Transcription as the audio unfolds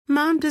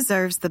Mom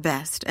deserves the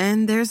best,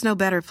 and there's no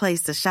better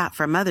place to shop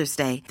for Mother's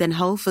Day than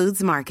Whole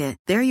Foods Market.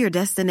 They're your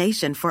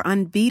destination for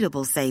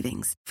unbeatable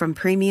savings, from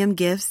premium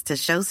gifts to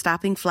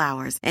show-stopping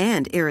flowers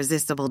and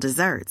irresistible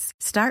desserts.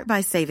 Start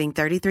by saving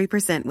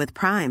 33% with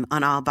Prime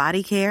on all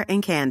body care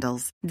and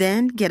candles.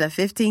 Then get a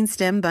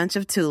 15-stem bunch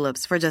of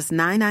tulips for just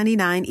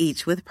 $9.99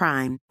 each with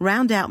Prime.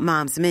 Round out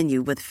Mom's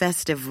menu with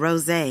festive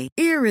rosé,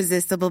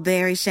 irresistible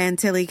berry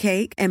chantilly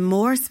cake, and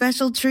more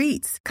special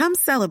treats. Come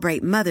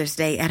celebrate Mother's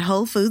Day at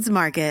Whole Foods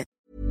Market.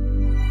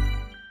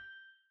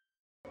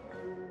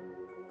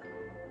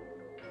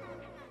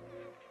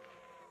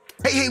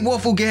 Hey,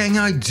 Waffle Gang,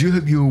 I do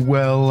hope you're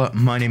well.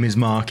 My name is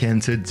Mark,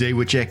 and today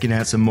we're checking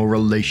out some more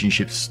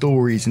relationship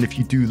stories. And if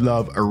you do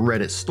love a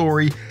Reddit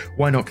story,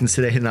 why not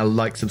consider hitting that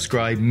like,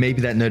 subscribe,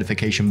 maybe that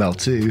notification bell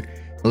too.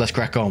 But let's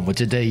crack on with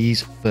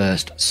today's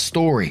first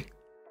story,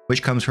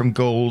 which comes from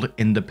Gold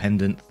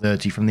Independent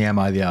 30 from the Am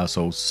I the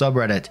Arsehole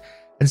subreddit,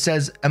 and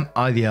says, am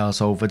I the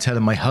arsehole for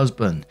telling my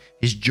husband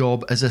his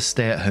job as a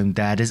stay-at-home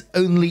dad is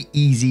only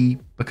easy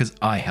because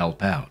I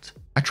help out?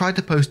 I tried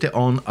to post it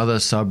on other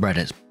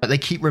subreddits, but they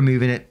keep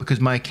removing it because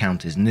my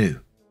account is new.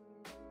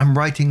 I'm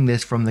writing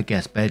this from the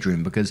guest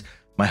bedroom because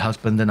my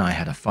husband and I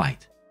had a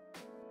fight.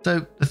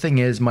 So the thing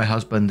is, my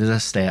husband is a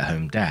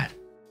stay-at-home dad.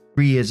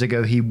 3 years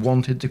ago, he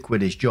wanted to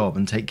quit his job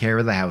and take care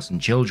of the house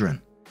and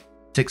children.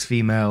 6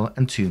 female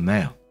and 2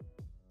 male.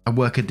 I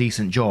work a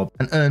decent job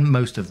and earn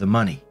most of the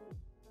money.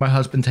 My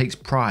husband takes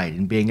pride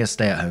in being a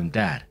stay-at-home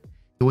dad.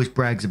 He always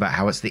brags about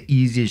how it's the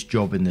easiest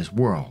job in this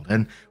world,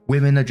 and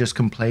women are just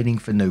complaining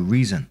for no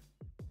reason.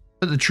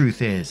 But the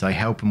truth is, I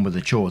help him with the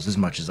chores as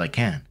much as I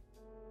can.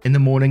 In the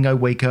morning, I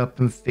wake up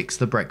and fix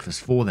the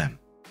breakfast for them.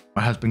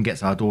 My husband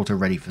gets our daughter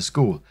ready for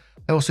school.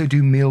 I also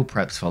do meal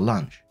preps for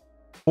lunch.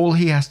 All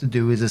he has to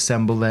do is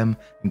assemble them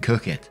and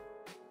cook it.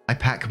 I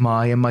pack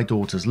my and my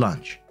daughter's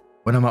lunch.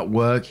 When I'm at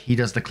work, he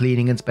does the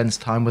cleaning and spends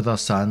time with our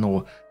son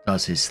or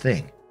does his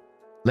thing.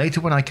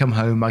 Later when I come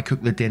home, I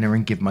cook the dinner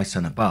and give my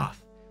son a bath.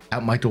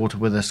 Help my daughter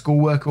with her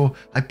schoolwork, or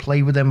I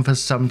play with them for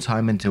some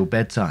time until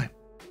bedtime.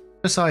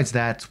 Besides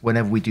that,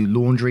 whenever we do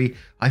laundry,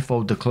 I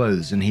fold the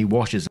clothes and he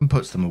washes and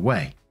puts them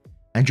away.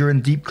 And during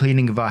deep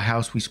cleaning of our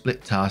house, we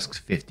split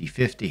tasks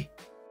 50-50.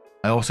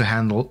 I also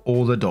handle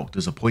all the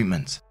doctor's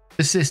appointments.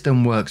 The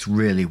system works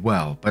really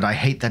well, but I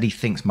hate that he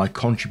thinks my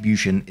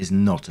contribution is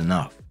not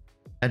enough.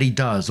 That he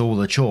does all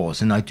the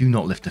chores and I do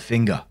not lift a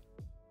finger.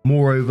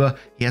 Moreover,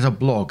 he has a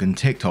blog and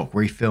TikTok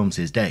where he films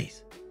his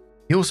days.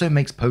 He also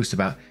makes posts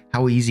about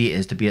how easy it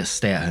is to be a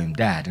stay-at-home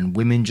dad, and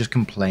women just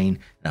complain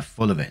and are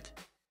full of it.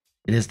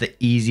 It is the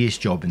easiest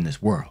job in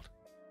this world.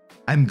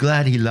 I'm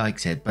glad he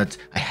likes it, but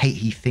I hate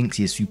he thinks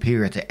he is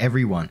superior to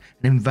everyone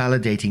and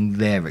invalidating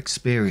their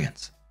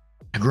experience.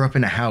 I grew up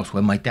in a house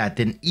where my dad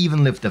didn't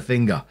even lift a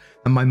finger,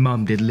 and my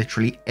mum did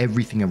literally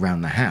everything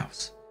around the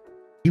house.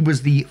 He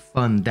was the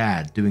fun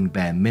dad doing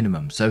bare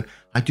minimum, so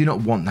I do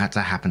not want that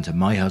to happen to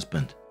my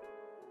husband.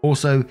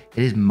 Also,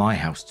 it is my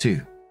house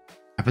too.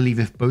 I believe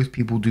if both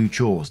people do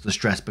chores, the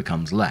stress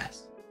becomes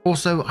less.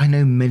 Also, I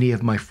know many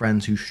of my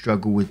friends who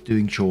struggle with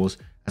doing chores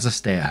as a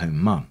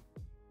stay-at-home mum.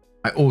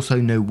 I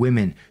also know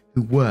women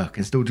who work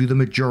and still do the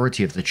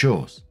majority of the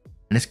chores,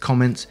 and his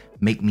comments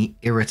make me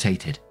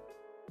irritated.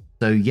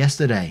 So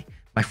yesterday,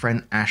 my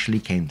friend Ashley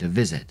came to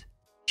visit.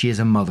 She is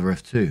a mother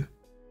of 2.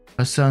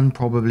 Her son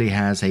probably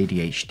has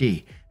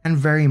ADHD and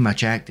very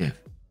much active.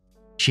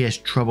 She has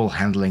trouble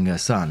handling her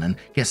son and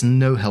gets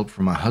no help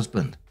from her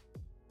husband.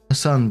 Her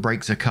son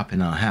breaks a cup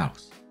in our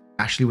house.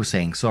 Ashley was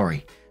saying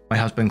sorry. My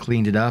husband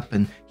cleaned it up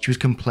and she was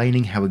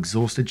complaining how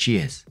exhausted she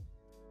is.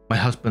 My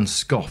husband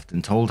scoffed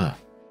and told her,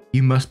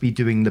 "You must be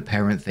doing the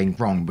parent thing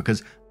wrong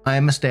because I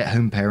am a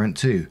stay-at-home parent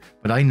too,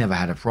 but I never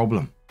had a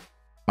problem.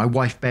 My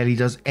wife barely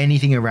does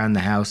anything around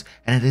the house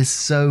and it is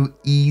so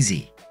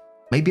easy.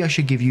 Maybe I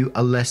should give you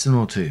a lesson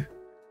or two."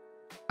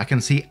 I can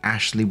see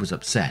Ashley was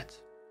upset.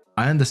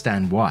 I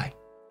understand why.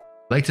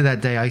 Later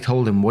that day, I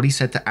told him what he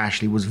said to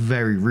Ashley was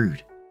very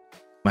rude.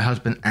 My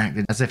husband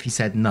acted as if he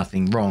said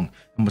nothing wrong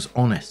and was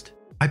honest.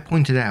 I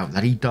pointed out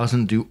that he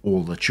doesn't do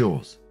all the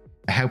chores.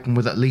 I help him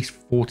with at least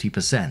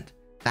 40%.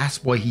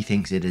 That's why he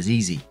thinks it is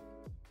easy.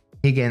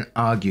 He again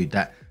argued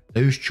that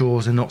those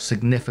chores are not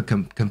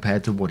significant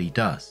compared to what he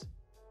does.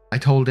 I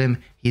told him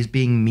he is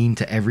being mean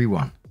to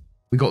everyone.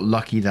 We got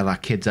lucky that our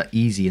kids are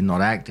easy and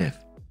not active.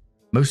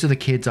 Most of the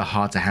kids are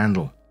hard to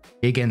handle.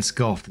 He again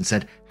scoffed and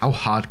said, "How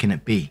hard can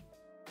it be?"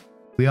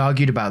 We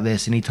argued about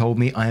this and he told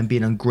me I am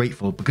being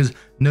ungrateful because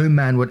no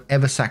man would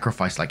ever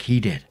sacrifice like he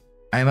did.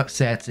 I am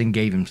upset and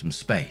gave him some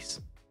space.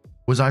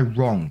 Was I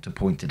wrong to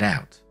point it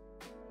out?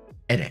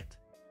 Edit.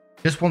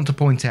 Just want to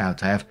point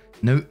out I have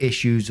no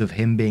issues of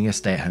him being a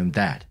stay-at-home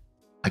dad.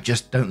 I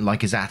just don't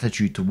like his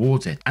attitude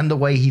towards it and the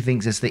way he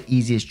thinks it's the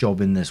easiest job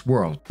in this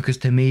world, because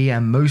to me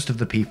and most of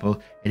the people,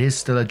 it is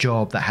still a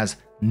job that has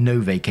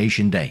no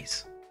vacation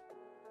days.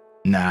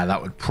 Nah,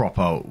 that would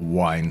proper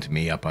wind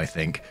me up, I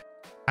think.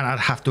 And I'd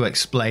have to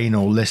explain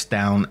or list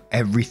down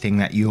everything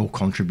that you're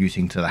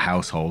contributing to the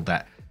household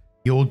that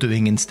you're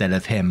doing instead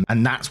of him,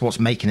 and that's what's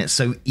making it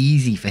so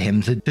easy for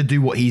him to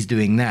do what he's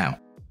doing now.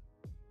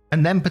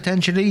 And then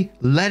potentially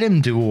let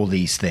him do all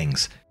these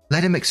things.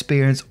 Let him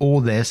experience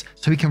all this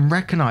so he can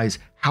recognize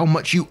how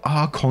much you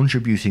are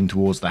contributing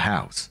towards the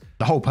house.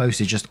 The whole post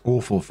is just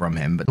awful from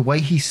him, but the way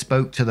he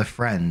spoke to the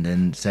friend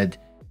and said,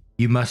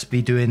 "You must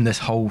be doing this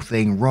whole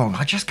thing wrong."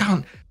 I just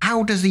can't.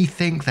 How does he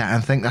think that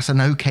and think that's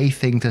an okay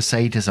thing to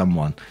say to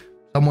someone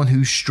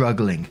who's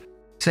struggling?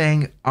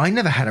 Saying, "I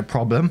never had a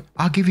problem.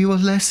 I'll give you a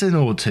lesson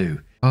or two."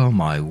 Oh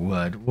my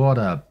word, what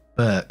a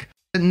Burke.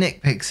 The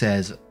Nickpick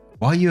says,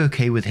 "Why are you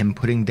okay with him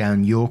putting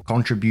down your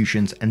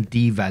contributions and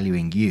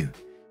devaluing you,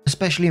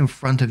 especially in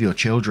front of your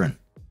children?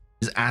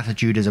 His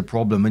attitude is a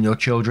problem and your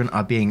children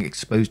are being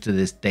exposed to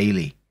this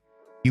daily.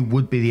 You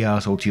would be the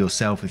arsehole to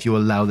yourself if you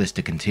allow this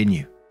to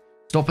continue.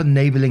 Stop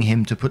enabling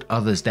him to put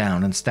others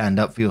down and stand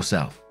up for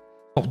yourself.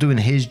 Stop doing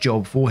his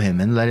job for him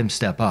and let him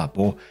step up,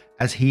 or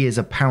as he is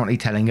apparently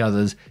telling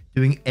others,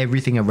 doing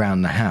everything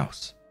around the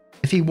house.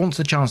 If he wants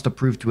a chance to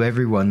prove to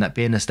everyone that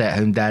being a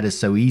stay-at-home dad is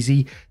so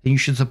easy, then you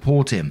should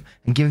support him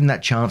and give him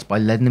that chance by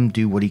letting him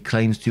do what he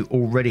claims to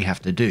already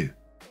have to do,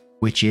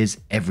 which is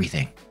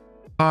everything.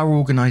 Our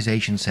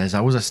organization says I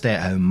was a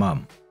stay-at-home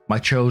mum. My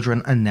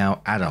children are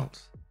now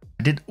adults.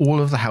 I did all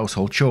of the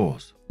household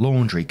chores,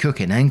 laundry,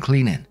 cooking and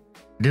cleaning.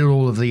 I did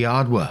all of the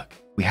yard work.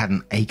 We had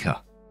an acre.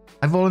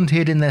 I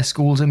volunteered in their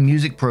schools and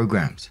music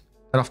programs.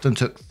 That often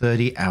took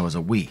 30 hours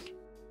a week.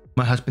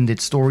 My husband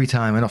did story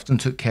time and often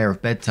took care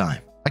of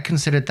bedtime. I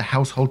considered the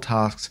household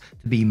tasks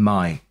to be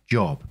my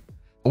job.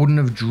 I wouldn't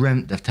have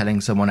dreamt of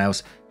telling someone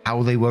else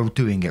how they were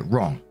doing it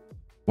wrong.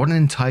 What an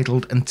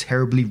entitled and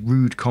terribly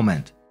rude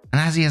comment. And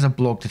as he has a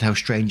blog to tell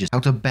strangers how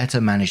to better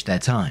manage their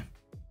time.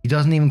 He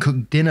doesn't even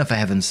cook dinner for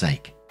heaven's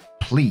sake.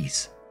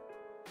 Please.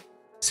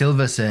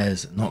 Silver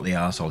says, not the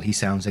arsehole, he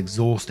sounds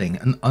exhausting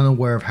and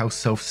unaware of how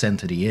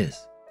self-centered he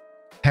is.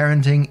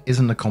 Parenting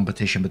isn't a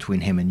competition between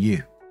him and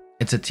you.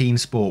 It's a team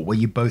sport where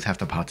you both have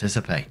to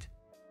participate.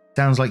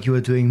 Sounds like you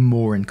are doing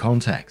more in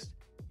context,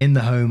 in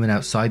the home and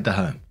outside the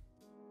home.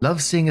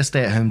 Loves seeing a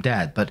stay-at-home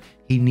dad, but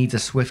he needs a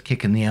swift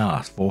kick in the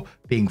ass for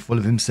being full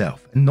of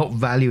himself and not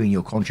valuing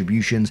your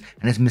contributions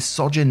and his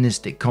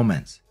misogynistic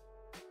comments.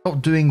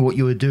 Stop doing what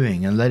you are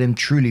doing and let him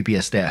truly be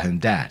a stay-at-home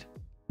dad,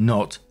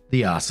 not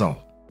the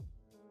arsehole.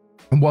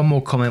 And one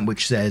more comment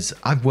which says,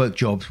 I've worked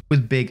jobs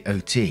with big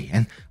OT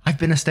and I've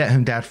been a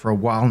stay-at-home dad for a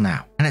while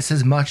now, and it's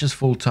as much as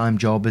full-time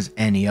job as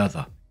any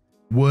other.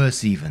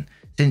 Worse even,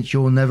 since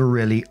you're never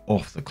really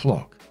off the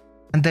clock.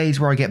 And days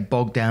where I get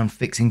bogged down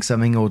fixing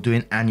something or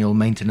doing annual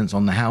maintenance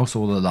on the house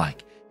or the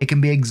like, it can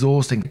be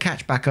exhausting to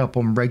catch back up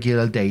on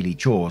regular daily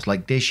chores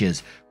like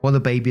dishes while the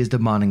baby is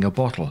demanding a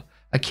bottle,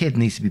 a kid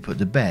needs to be put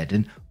to bed,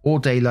 and all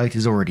daylight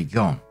is already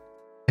gone.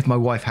 If my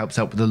wife helps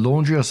out with the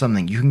laundry or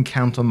something, you can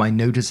count on my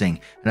noticing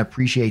and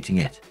appreciating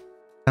it.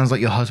 Sounds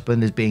like your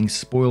husband is being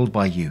spoiled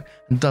by you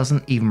and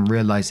doesn't even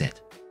realize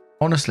it.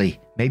 Honestly,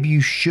 maybe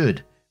you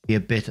should be a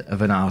bit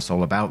of an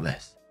arsehole about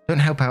this. Don't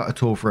help out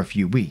at all for a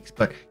few weeks,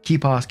 but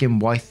keep asking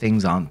why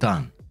things aren't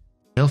done.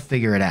 He'll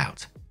figure it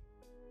out.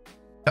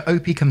 The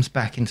OP comes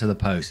back into the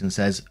post and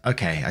says,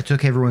 okay, I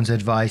took everyone's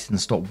advice and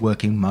stopped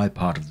working my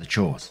part of the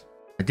chores.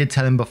 I did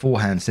tell him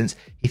beforehand, since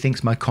he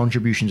thinks my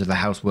contribution to the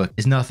housework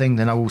is nothing,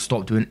 then I will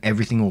stop doing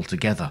everything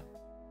altogether.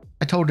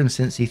 I told him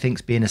since he thinks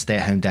being a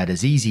stay-at-home dad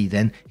is easy,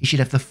 then he should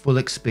have the full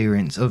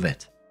experience of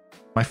it.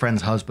 My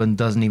friend's husband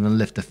doesn't even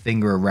lift a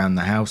finger around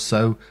the house,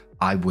 so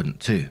I wouldn't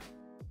too.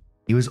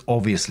 He was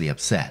obviously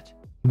upset.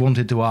 He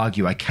wanted to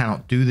argue I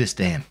cannot do this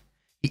to him.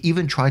 He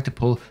even tried to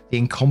pull the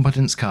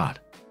incompetence card.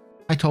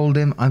 I told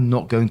him I'm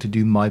not going to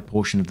do my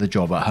portion of the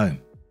job at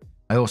home.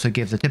 I also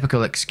give the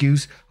typical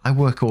excuse, I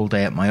work all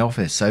day at my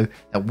office so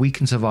that we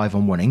can survive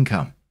on one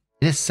income.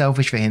 It is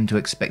selfish for him to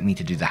expect me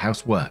to do the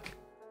housework.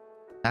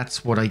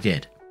 That's what I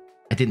did.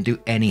 I didn't do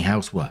any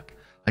housework.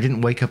 I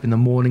didn't wake up in the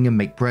morning and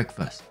make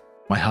breakfast.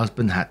 My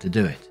husband had to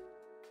do it.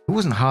 It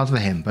wasn't hard for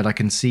him, but I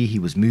can see he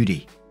was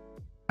moody.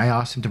 I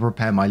asked him to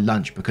prepare my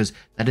lunch because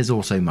that is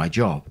also my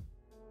job.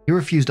 He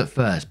refused at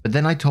first, but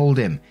then I told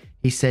him.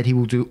 He said he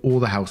will do all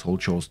the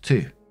household chores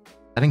too.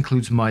 That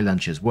includes my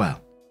lunch as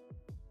well.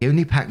 He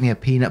only packed me a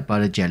peanut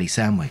butter jelly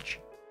sandwich.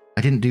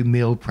 I didn't do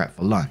meal prep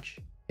for lunch.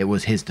 It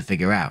was his to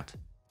figure out.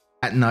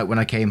 At night when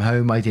I came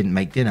home, I didn't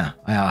make dinner.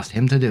 I asked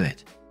him to do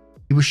it.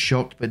 He was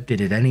shocked but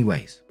did it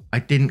anyways. I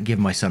didn't give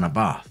my son a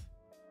bath.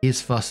 He is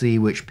fussy,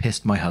 which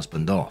pissed my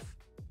husband off.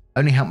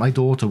 I only helped my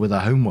daughter with her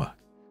homework.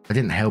 I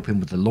didn't help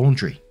him with the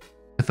laundry.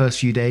 The first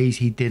few days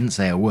he didn't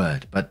say a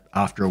word, but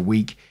after a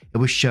week it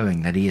was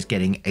showing that he is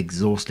getting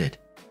exhausted.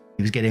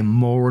 He was getting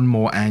more and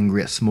more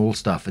angry at small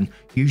stuff, and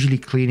usually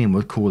cleaning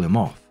would cool him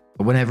off.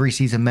 But whenever he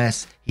sees a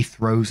mess, he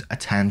throws a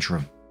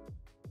tantrum.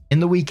 In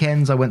the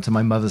weekends, I went to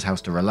my mother's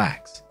house to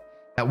relax.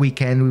 That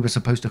weekend, we were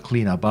supposed to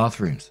clean our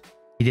bathrooms.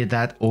 He did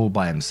that all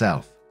by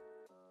himself.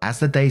 As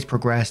the days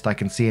progressed, I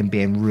can see him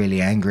being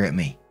really angry at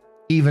me.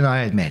 Even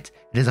I admit,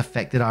 it has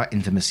affected our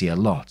intimacy a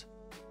lot.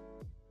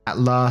 At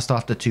last,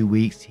 after 2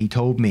 weeks, he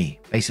told me,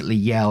 basically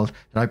yelled,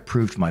 that I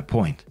proved my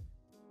point.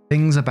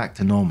 Things are back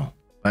to normal,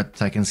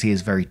 but I can see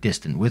he's very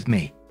distant with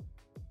me.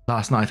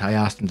 Last night, I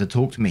asked him to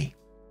talk to me.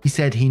 He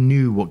said he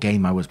knew what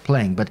game I was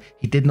playing, but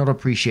he did not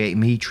appreciate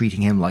me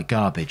treating him like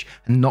garbage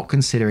and not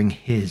considering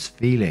his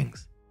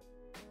feelings.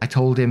 I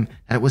told him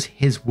that it was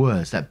his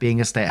words that being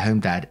a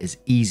stay-at-home dad is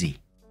easy.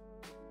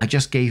 I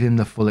just gave him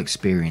the full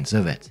experience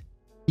of it.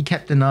 He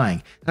kept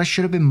denying that I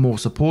should have been more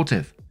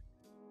supportive.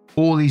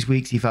 All these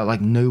weeks he felt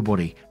like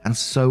nobody and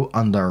so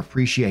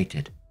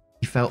underappreciated.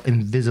 He felt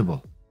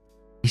invisible.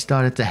 He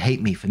started to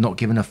hate me for not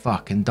giving a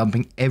fuck and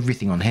dumping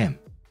everything on him.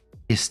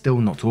 He is still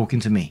not talking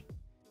to me.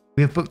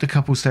 We have booked a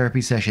couples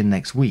therapy session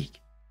next week.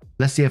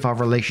 Let's see if our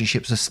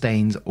relationship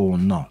sustains or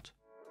not.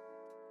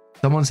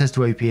 Someone says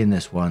to OP in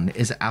this one,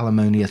 is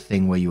alimony a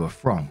thing where you are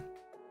from?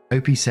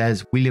 OP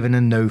says, we live in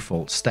a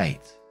no-fault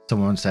state.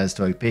 Someone says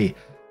to OP,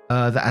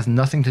 that has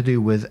nothing to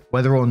do with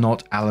whether or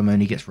not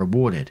alimony gets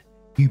rewarded.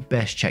 You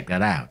best check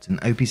that out.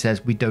 And OP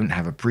says, we don't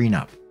have a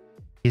prenup.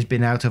 He's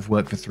been out of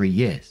work for 3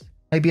 years.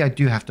 Maybe I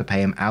do have to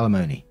pay him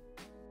alimony.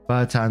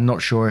 But I'm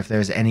not sure if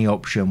there's any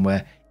option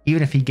where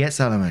even if he gets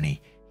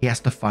alimony, he has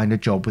to find a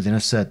job within a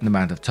certain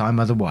amount of time,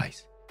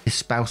 otherwise his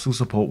spousal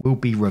support will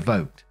be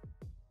revoked.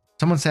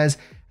 Someone says,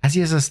 as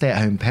he is a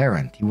stay-at-home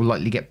parent, he will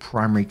likely get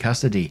primary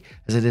custody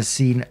as it is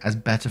seen as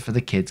better for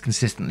the kids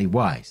consistently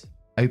wise.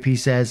 OP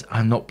says,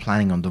 I'm not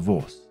planning on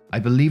divorce. I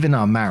believe in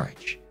our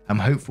marriage. I'm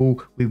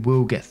hopeful we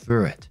will get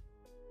through it.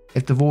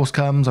 If divorce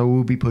comes, I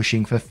will be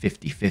pushing for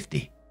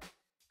 50-50.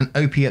 And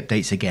OP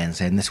updates again,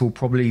 saying this will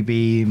probably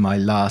be my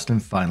last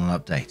and final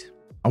update.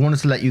 I wanted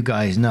to let you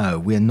guys know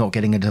we are not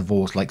getting a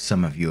divorce like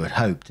some of you had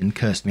hoped and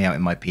cursed me out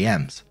in my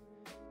PMs.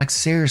 Like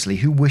seriously,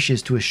 who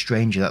wishes to a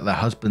stranger that their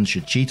husband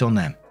should cheat on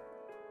them?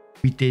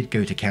 We did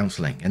go to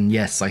counselling, and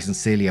yes, I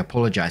sincerely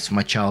apologise for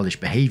my childish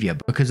behaviour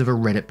because of a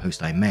Reddit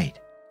post I made.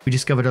 We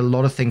discovered a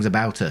lot of things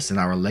about us and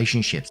our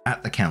relationships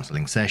at the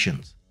counselling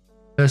sessions.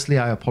 Firstly,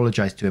 I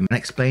apologised to him and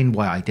explained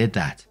why I did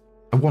that.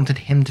 I wanted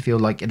him to feel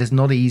like it is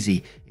not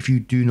easy if you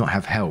do not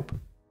have help.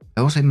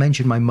 I also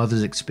mentioned my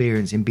mother's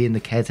experience in being the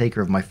caretaker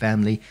of my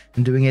family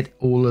and doing it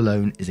all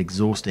alone is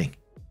exhausting.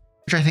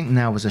 Which I think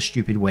now was a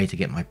stupid way to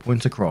get my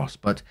point across,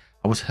 but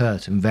I was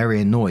hurt and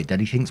very annoyed that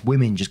he thinks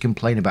women just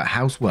complain about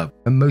housework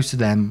when most of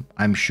them,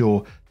 I'm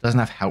sure, doesn't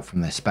have help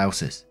from their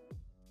spouses.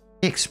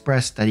 He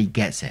expressed that he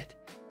gets it,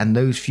 and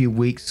those few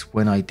weeks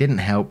when I didn't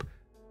help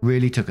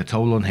really took a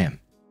toll on him.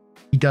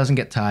 He doesn't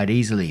get tired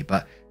easily,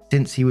 but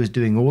since he was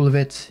doing all of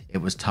it, it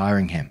was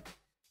tiring him.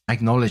 I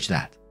acknowledge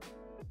that.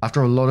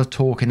 After a lot of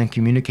talking and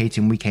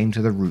communicating, we came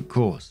to the root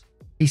cause.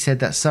 He said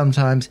that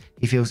sometimes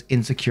he feels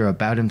insecure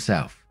about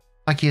himself,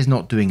 like he is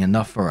not doing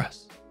enough for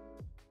us.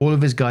 All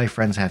of his guy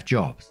friends have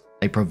jobs.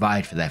 They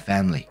provide for their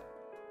family.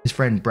 His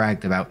friend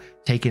bragged about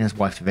taking his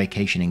wife to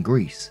vacation in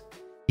Greece.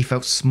 He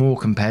felt small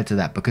compared to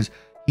that because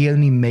he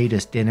only made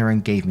us dinner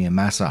and gave me a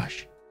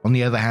massage. On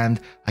the other hand,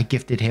 I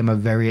gifted him a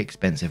very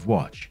expensive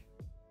watch.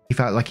 He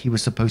felt like he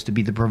was supposed to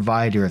be the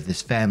provider of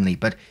this family,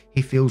 but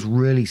he feels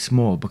really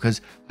small because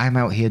I'm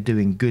out here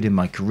doing good in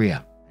my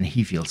career and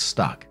he feels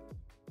stuck.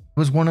 It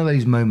was one of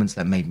those moments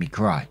that made me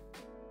cry.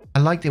 I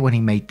liked it when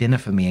he made dinner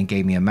for me and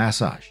gave me a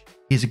massage.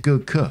 He is a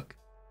good cook.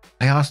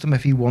 I asked him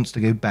if he wants to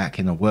go back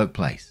in the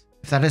workplace.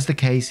 If that is the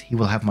case, he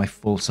will have my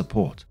full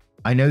support.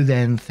 I know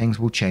then things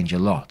will change a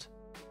lot.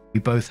 We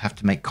both have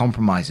to make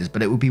compromises,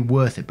 but it will be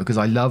worth it because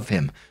I love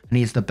him and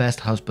he is the best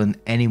husband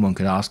anyone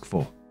could ask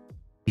for.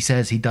 He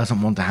says he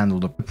doesn't want to handle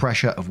the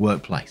pressure of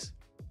workplace.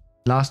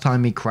 Last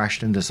time he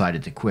crashed and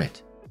decided to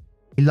quit.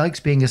 He likes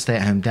being a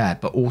stay-at-home dad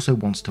but also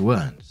wants to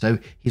earn, so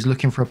he's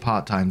looking for a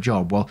part-time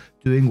job while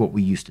doing what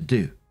we used to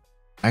do.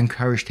 I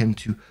encouraged him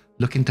to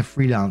look into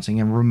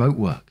freelancing and remote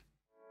work.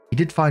 He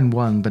did find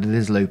one, but it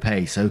is low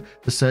pay, so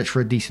the search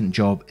for a decent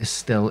job is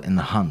still in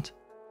the hunt.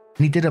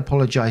 And he did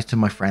apologize to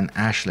my friend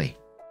Ashley.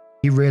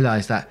 He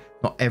realized that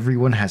not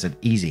everyone has it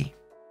easy.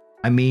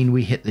 I mean,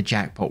 we hit the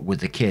jackpot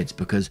with the kids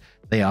because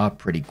they are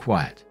pretty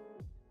quiet.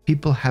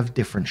 People have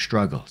different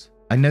struggles.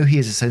 I know he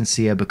is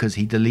sincere because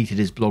he deleted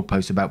his blog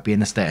post about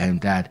being a stay-at-home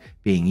dad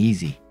being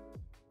easy.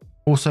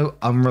 Also,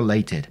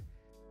 unrelated,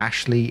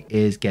 Ashley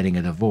is getting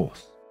a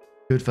divorce.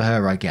 Good for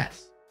her, I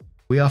guess.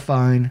 We are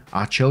fine,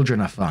 our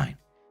children are fine.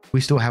 We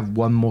still have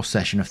one more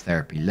session of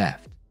therapy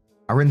left.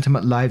 Our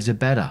intimate lives are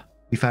better.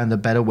 We found a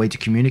better way to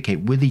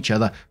communicate with each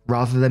other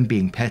rather than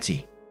being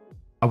petty.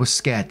 I was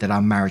scared that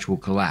our marriage will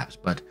collapse,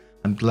 but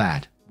I'm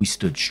glad we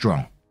stood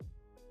strong.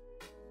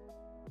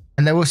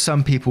 And there were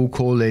some people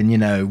calling,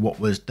 what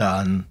was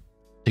done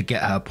to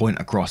get her point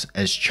across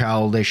as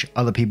childish.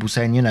 Other people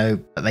saying,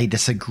 that they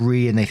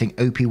disagree and they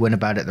think OP went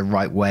about it the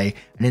right way.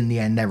 And in the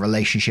end, their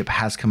relationship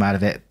has come out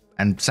of it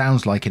and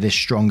sounds like it is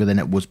stronger than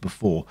it was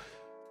before.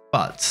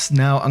 But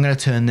now I'm going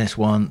to turn this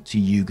one to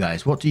you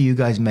guys. What do you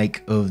guys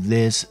make of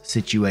this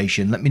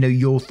situation? Let me know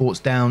your thoughts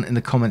down in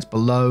the comments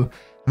below.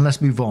 And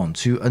let's move on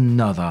to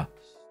another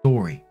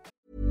story.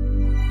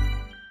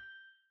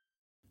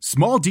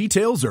 Small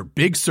details are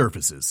big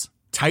surfaces.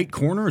 Tight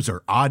corners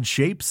are odd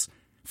shapes.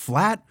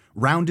 Flat,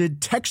 rounded,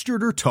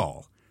 textured, or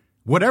tall.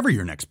 Whatever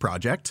your next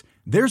project,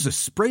 there's a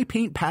spray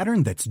paint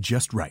pattern that's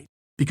just right.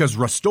 Because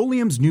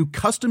Rust-Oleum's new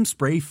Custom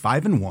Spray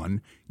 5-in-1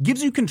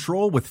 gives you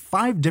control with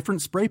 5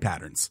 different spray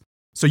patterns.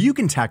 so you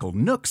can tackle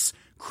nooks,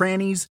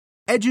 crannies,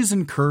 edges,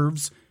 and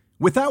curves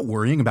without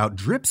worrying about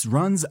drips,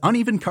 runs,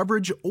 uneven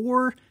coverage,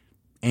 or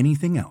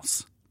anything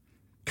else.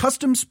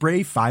 Custom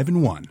Spray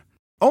 5-in-1,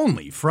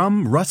 only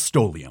from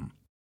Rust-Oleum.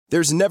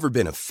 There's never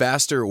been a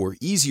faster or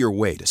easier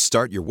way to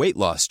start your weight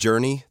loss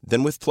journey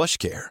than with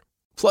PlushCare.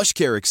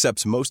 PlushCare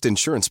accepts most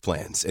insurance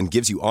plans and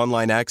gives you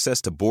online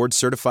access to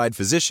board-certified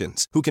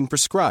physicians who can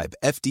prescribe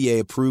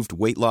FDA-approved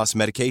weight loss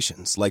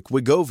medications like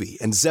Wegovy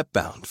and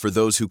Zepbound for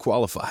those who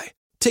qualify.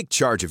 Take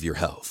charge of your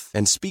health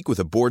and speak with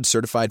a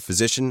board-certified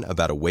physician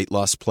about a weight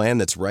loss plan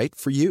that's right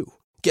for you.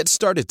 Get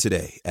started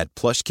today at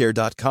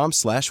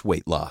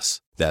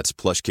plushcare.com/weight-loss. That's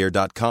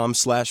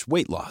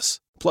plushcare.com/weight-loss.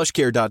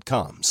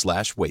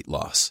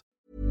 plushcare.com/weight-loss.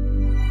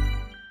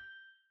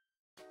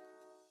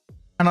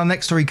 And our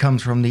next story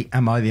comes from the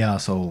Am I the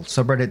Arsehole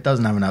subreddit.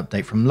 Doesn't have an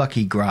update from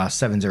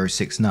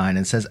LuckyGrass7069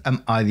 and says,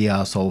 Am I the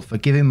arsehole for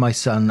giving my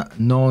son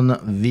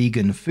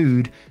non-vegan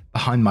food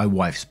behind my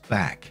wife's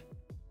back?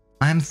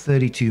 I am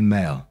 32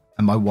 male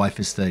and my wife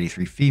is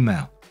 33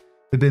 female.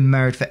 We've been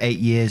married for 8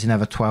 years and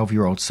have a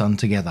 12-year-old son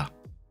together.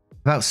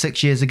 About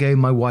 6 years ago,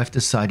 my wife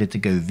decided to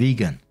go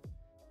vegan.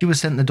 She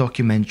was sent the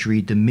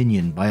documentary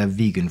Dominion by a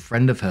vegan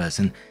friend of hers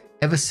and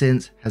ever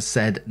since has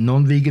said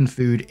non-vegan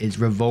food is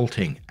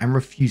revolting and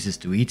refuses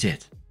to eat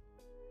it.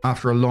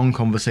 After a long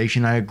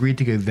conversation, I agreed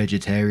to go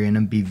vegetarian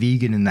and be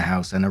vegan in the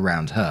house and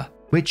around her,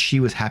 which she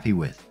was happy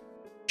with.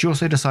 She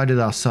also decided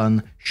our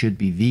son should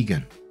be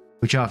vegan,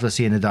 which after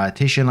seeing a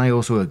dietitian I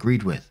also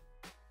agreed with.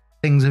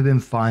 Things have been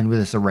fine with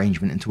this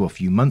arrangement until a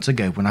few months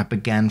ago when I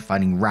began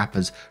finding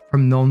wrappers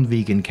from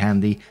non-vegan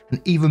candy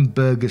and even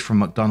burgers from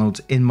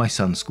McDonald's in my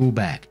son's school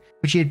bag,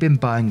 which he had been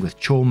buying with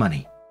chore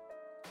money.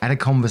 I had a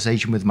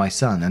conversation with my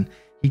son and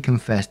he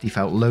confessed he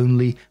felt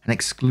lonely and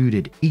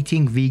excluded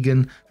eating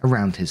vegan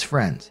around his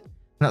friends, and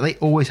that they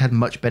always had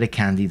much better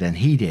candy than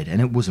he did and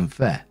it wasn't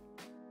fair.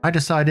 I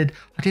decided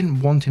I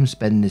didn't want him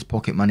spending his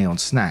pocket money on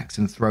snacks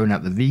and throwing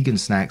out the vegan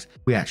snacks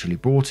we actually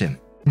brought him,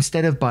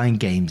 instead of buying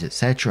games,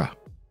 etc.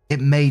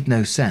 It made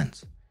no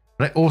sense,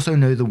 but I also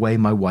know the way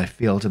my wife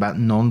feels about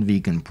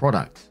non-vegan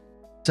products.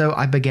 So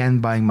I began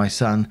buying my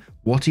son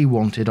what he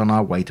wanted on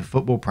our way to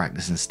football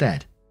practice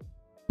instead.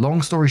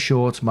 Long story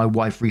short, my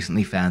wife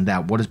recently found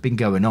out what has been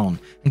going on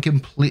and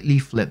completely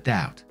flipped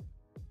out.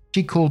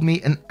 She called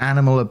me an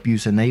animal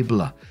abuse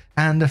enabler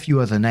and a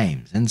few other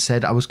names and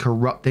said I was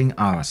corrupting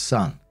our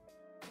son.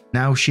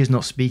 Now she is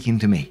not speaking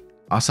to me.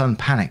 Our son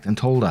panicked and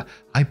told her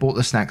I bought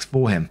the snacks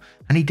for him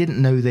and he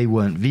didn't know they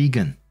weren't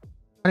vegan.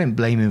 I didn't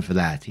blame him for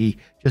that, he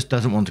just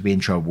doesn't want to be in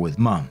trouble with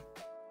mum.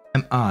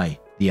 Am I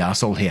the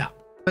arsehole here?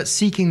 But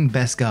Seeking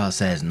Beskar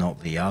says not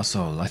the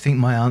arsehole. I think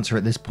my answer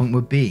at this point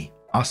would be,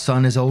 our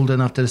son is old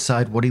enough to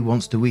decide what he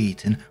wants to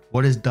eat and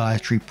what his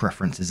dietary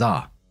preferences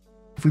are.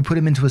 If we put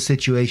him into a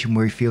situation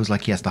where he feels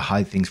like he has to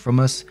hide things from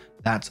us,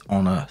 that's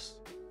on us.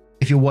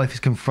 If your wife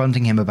is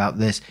confronting him about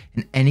this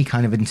in any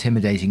kind of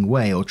intimidating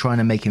way or trying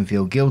to make him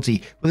feel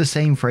guilty with the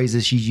same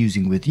phrases she's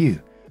using with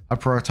you, I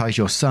prioritize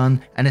your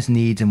son and his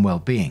needs and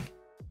well-being.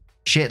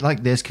 Shit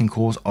like this can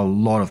cause a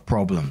lot of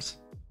problems.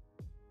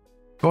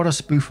 Gotta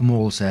Spoof 'em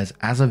all says,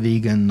 as a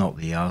vegan, not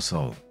the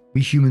arsehole.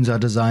 We humans are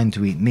designed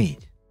to eat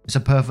meat. It's a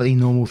perfectly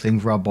normal thing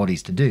for our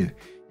bodies to do.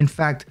 In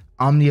fact,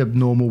 I'm the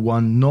abnormal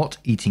one not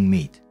eating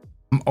meat.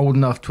 I'm old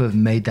enough to have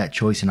made that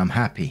choice and I'm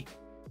happy.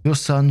 Your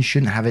son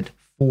shouldn't have it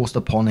forced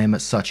upon him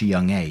at such a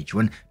young age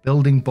when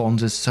building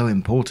bonds is so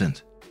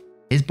important.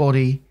 His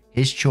body,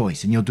 his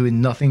choice, and you're doing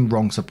nothing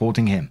wrong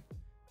supporting him.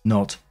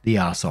 Not the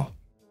arsehole.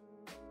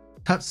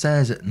 Tut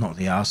says, not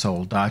the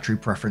arsehole, dietary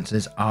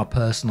preferences are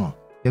personal.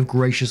 You have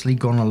graciously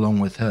gone along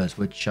with hers,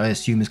 which I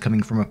assume is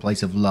coming from a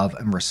place of love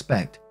and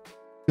respect.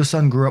 Your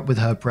son grew up with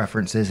her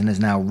preferences and is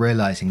now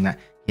realizing that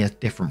he has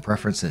different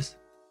preferences.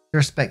 The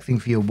respect thing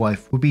for your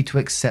wife would be to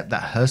accept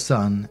that her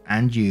son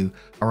and you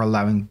are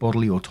allowing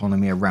bodily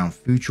autonomy around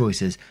food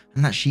choices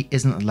and that she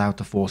isn't allowed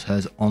to force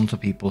hers onto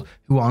people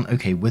who aren't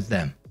okay with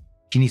them.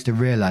 She needs to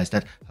realize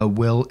that her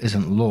will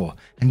isn't law,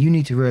 and you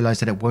need to realize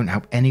that it won't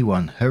help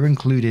anyone, her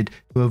included,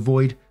 to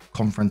avoid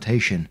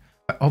confrontation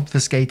by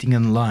obfuscating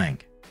and lying.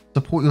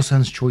 Support your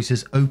son's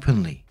choices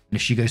openly, and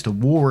if she goes to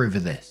war over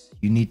this,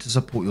 you need to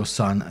support your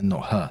son and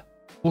not her.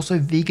 Also,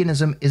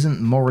 veganism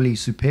isn't morally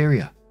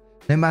superior.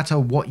 No matter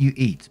what you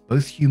eat,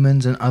 both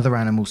humans and other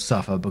animals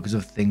suffer because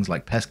of things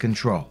like pest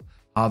control,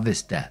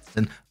 harvest deaths,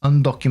 and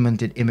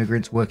undocumented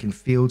immigrants work in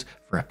fields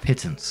for a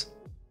pittance.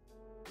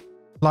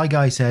 Fly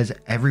Guy says,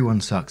 everyone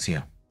sucks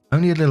here.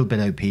 Only a little bit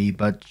OP,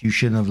 but you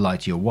shouldn't have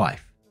lied to your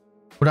wife.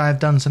 Would I have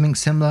done something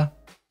similar?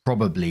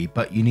 Probably,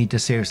 but you need to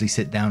seriously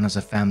sit down as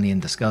a family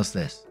and discuss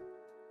this.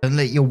 Don't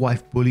let your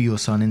wife bully your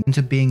son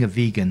into being a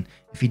vegan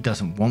if he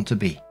doesn't want to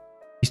be.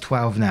 He's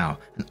 12 now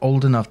and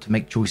old enough to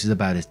make choices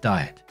about his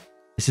diet.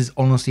 This is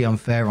honestly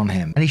unfair on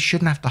him, and he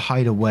shouldn't have to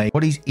hide away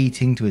what he's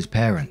eating to his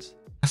parents.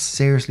 That's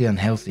seriously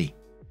unhealthy.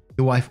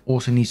 Your wife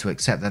also needs to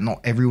accept that not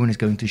everyone is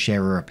going to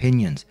share her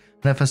opinions,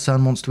 and if her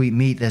son wants to eat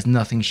meat, there's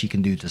nothing she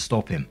can do to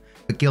stop him.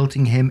 But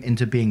guilting him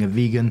into being a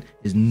vegan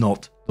is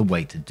not the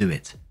way to do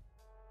it.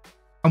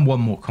 And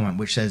one more comment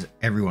which says,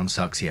 everyone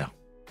sucks here.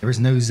 There is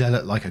no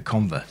zealot like a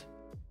convert.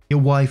 Your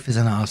wife is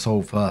an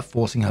asshole for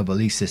forcing her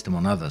belief system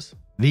on others.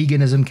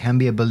 Veganism can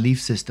be a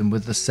belief system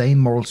with the same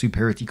moral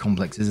superiority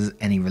complexes as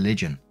any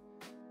religion.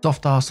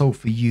 Soft arsehole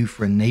for you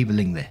for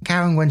enabling this.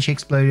 Karen when she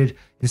exploded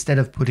instead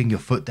of putting your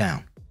foot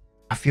down.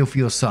 I feel for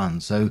your son,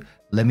 so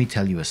let me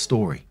tell you a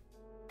story.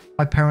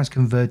 My parents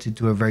converted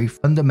to a very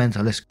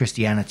fundamentalist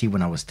Christianity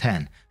when I was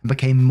 10 and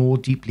became more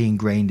deeply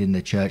ingrained in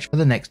the church for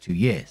the next 2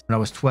 years. When I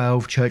was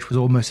 12, church was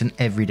almost an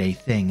everyday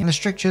thing and the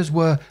strictures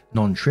were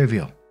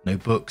non-trivial. No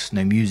books,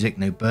 no music,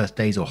 no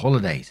birthdays or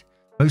holidays.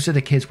 Most of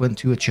the kids went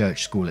to a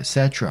church school,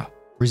 etc.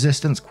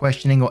 Resistance,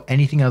 questioning, or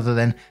anything other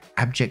than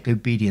abject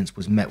obedience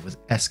was met with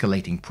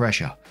escalating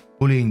pressure,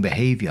 bullying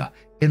behavior,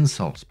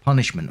 insults,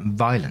 punishment, and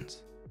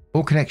violence.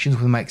 All connections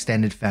with my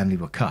extended family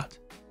were cut.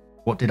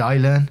 What did I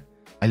learn?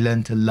 I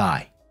learned to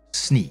lie,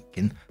 sneak,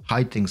 and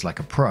hide things like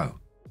a pro.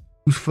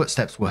 Whose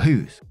footsteps were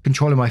whose,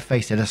 controlling my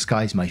face to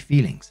disguise my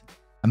feelings,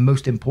 and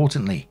most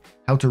importantly,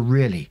 how to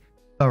really,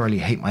 thoroughly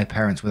hate my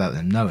parents without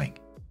them knowing.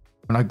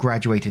 When I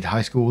graduated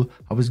high school,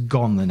 I was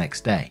gone the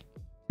next day.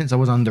 Since I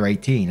was under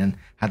 18 and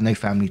had no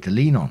family to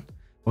lean on, I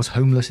was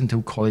homeless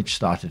until college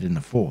started in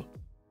the fall.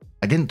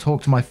 I didn't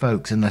talk to my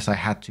folks unless I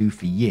had to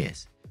for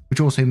years,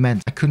 which also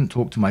meant I couldn't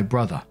talk to my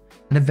brother,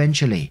 and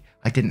eventually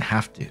I didn't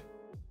have to.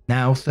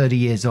 Now, 30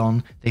 years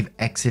on, they've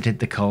exited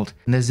the cult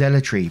and their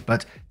zealotry,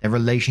 but their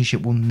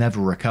relationship will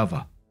never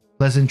recover.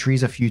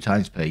 Pleasantries a few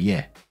times per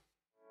year.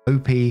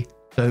 OP,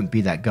 don't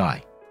be that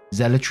guy.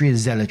 Zealotry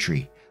is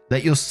zealotry.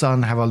 Let your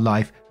son have a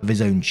life of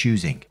his own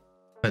choosing.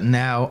 But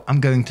now I'm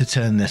going to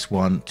turn this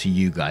one to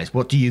you guys.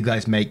 What do you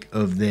guys make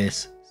of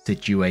this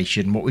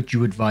situation? What would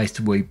you advise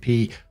to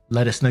OP?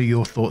 Let us know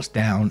your thoughts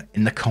down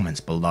in the comments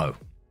below.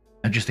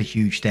 And just a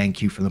huge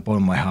thank you from the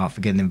bottom of my heart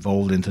for getting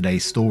involved in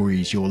today's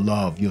stories. Your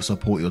love, your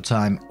support, your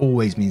time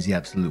always means the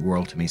absolute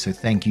world to me. So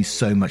thank you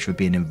so much for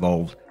being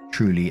involved.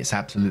 Truly, it's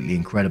absolutely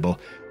incredible.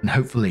 And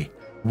hopefully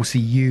we'll see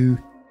you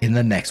in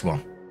the next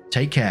one.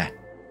 Take care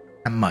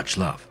and much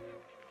love.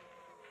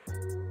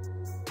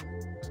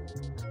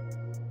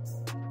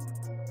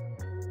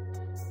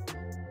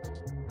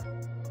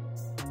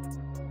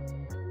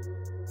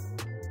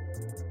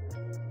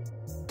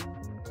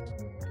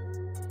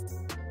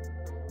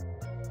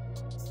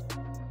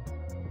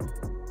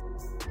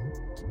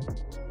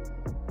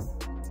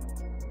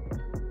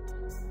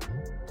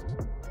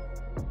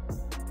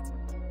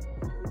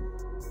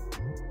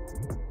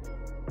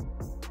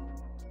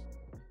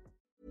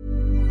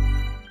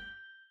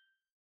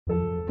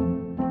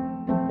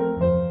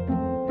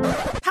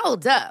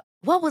 Hold up.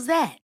 What was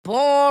that?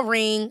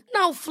 Boring.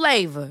 No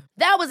flavor.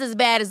 That was as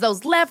bad as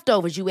those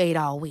leftovers you ate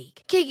all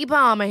week. Keke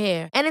Palmer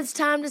here, and it's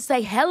time to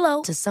say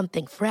hello to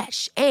something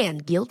fresh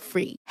and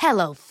guilt-free.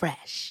 Hello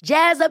Fresh.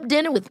 Jazz up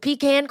dinner with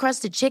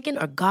pecan-crusted chicken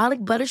or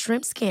garlic butter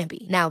shrimp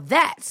scampi. Now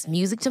that's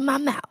music to my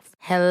mouth.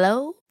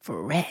 Hello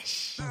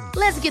Fresh.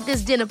 Let's get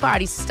this dinner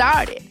party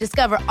started.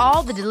 Discover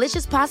all the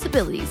delicious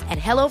possibilities at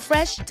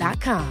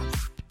HelloFresh.com.